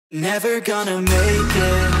Never gonna make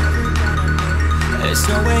it. There's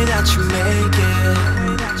no way that you make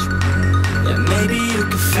it. Yeah, maybe you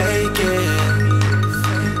can fake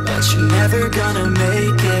it, but you're never gonna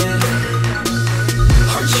make it.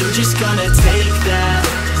 Are you just gonna take that?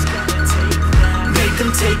 Make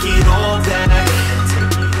them take it all back.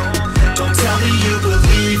 Don't tell me you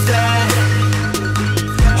believe that.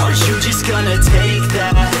 Are you just gonna take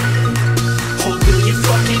that? Or will you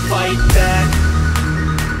fucking fight back?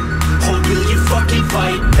 Or will you fucking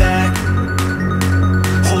fight back?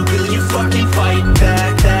 Or will you fucking fight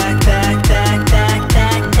back, back, back, back, back,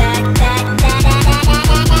 back, back, back, back?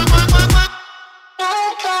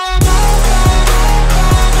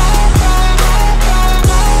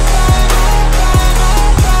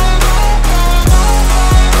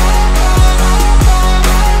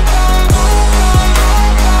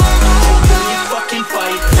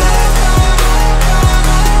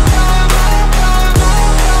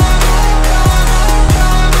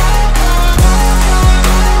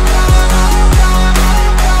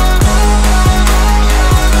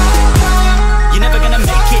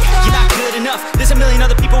 There's a million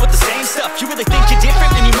other people with the same stuff. You really think you're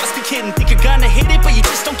different? Man, you must be kidding. Think you're gonna hit it, but you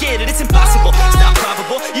just don't get it. It's impossible, it's not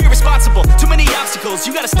probable, you're irresponsible. Too many obstacles,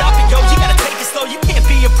 you gotta stop it, yo. You gotta take it slow, you can't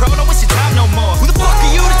be a pro. Don't waste your time no more. Who the fuck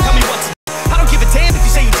are you to tell me what to do? I don't give a damn if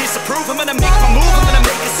you say you disapprove. I'm gonna make my move, I'm gonna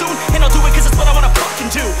make it soon. And I'll do it cause it's what I wanna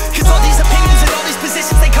fucking do. Cause all these opinions and all these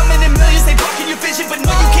positions, they come in millions, they blocking your vision. But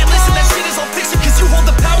no, you can't listen, that shit is all fiction. Cause you hold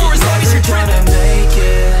the power as long as you're dreaming. Make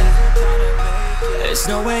it. There's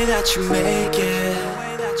no way that you make it.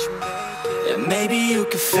 Yeah, maybe you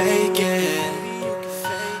can fake it,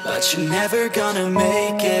 but you're never gonna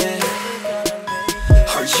make it.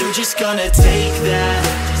 Are you just gonna take that?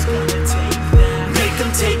 Make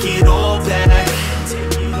them take it all back.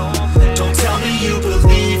 Don't tell me you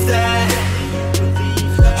believe that.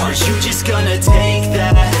 Are you just gonna take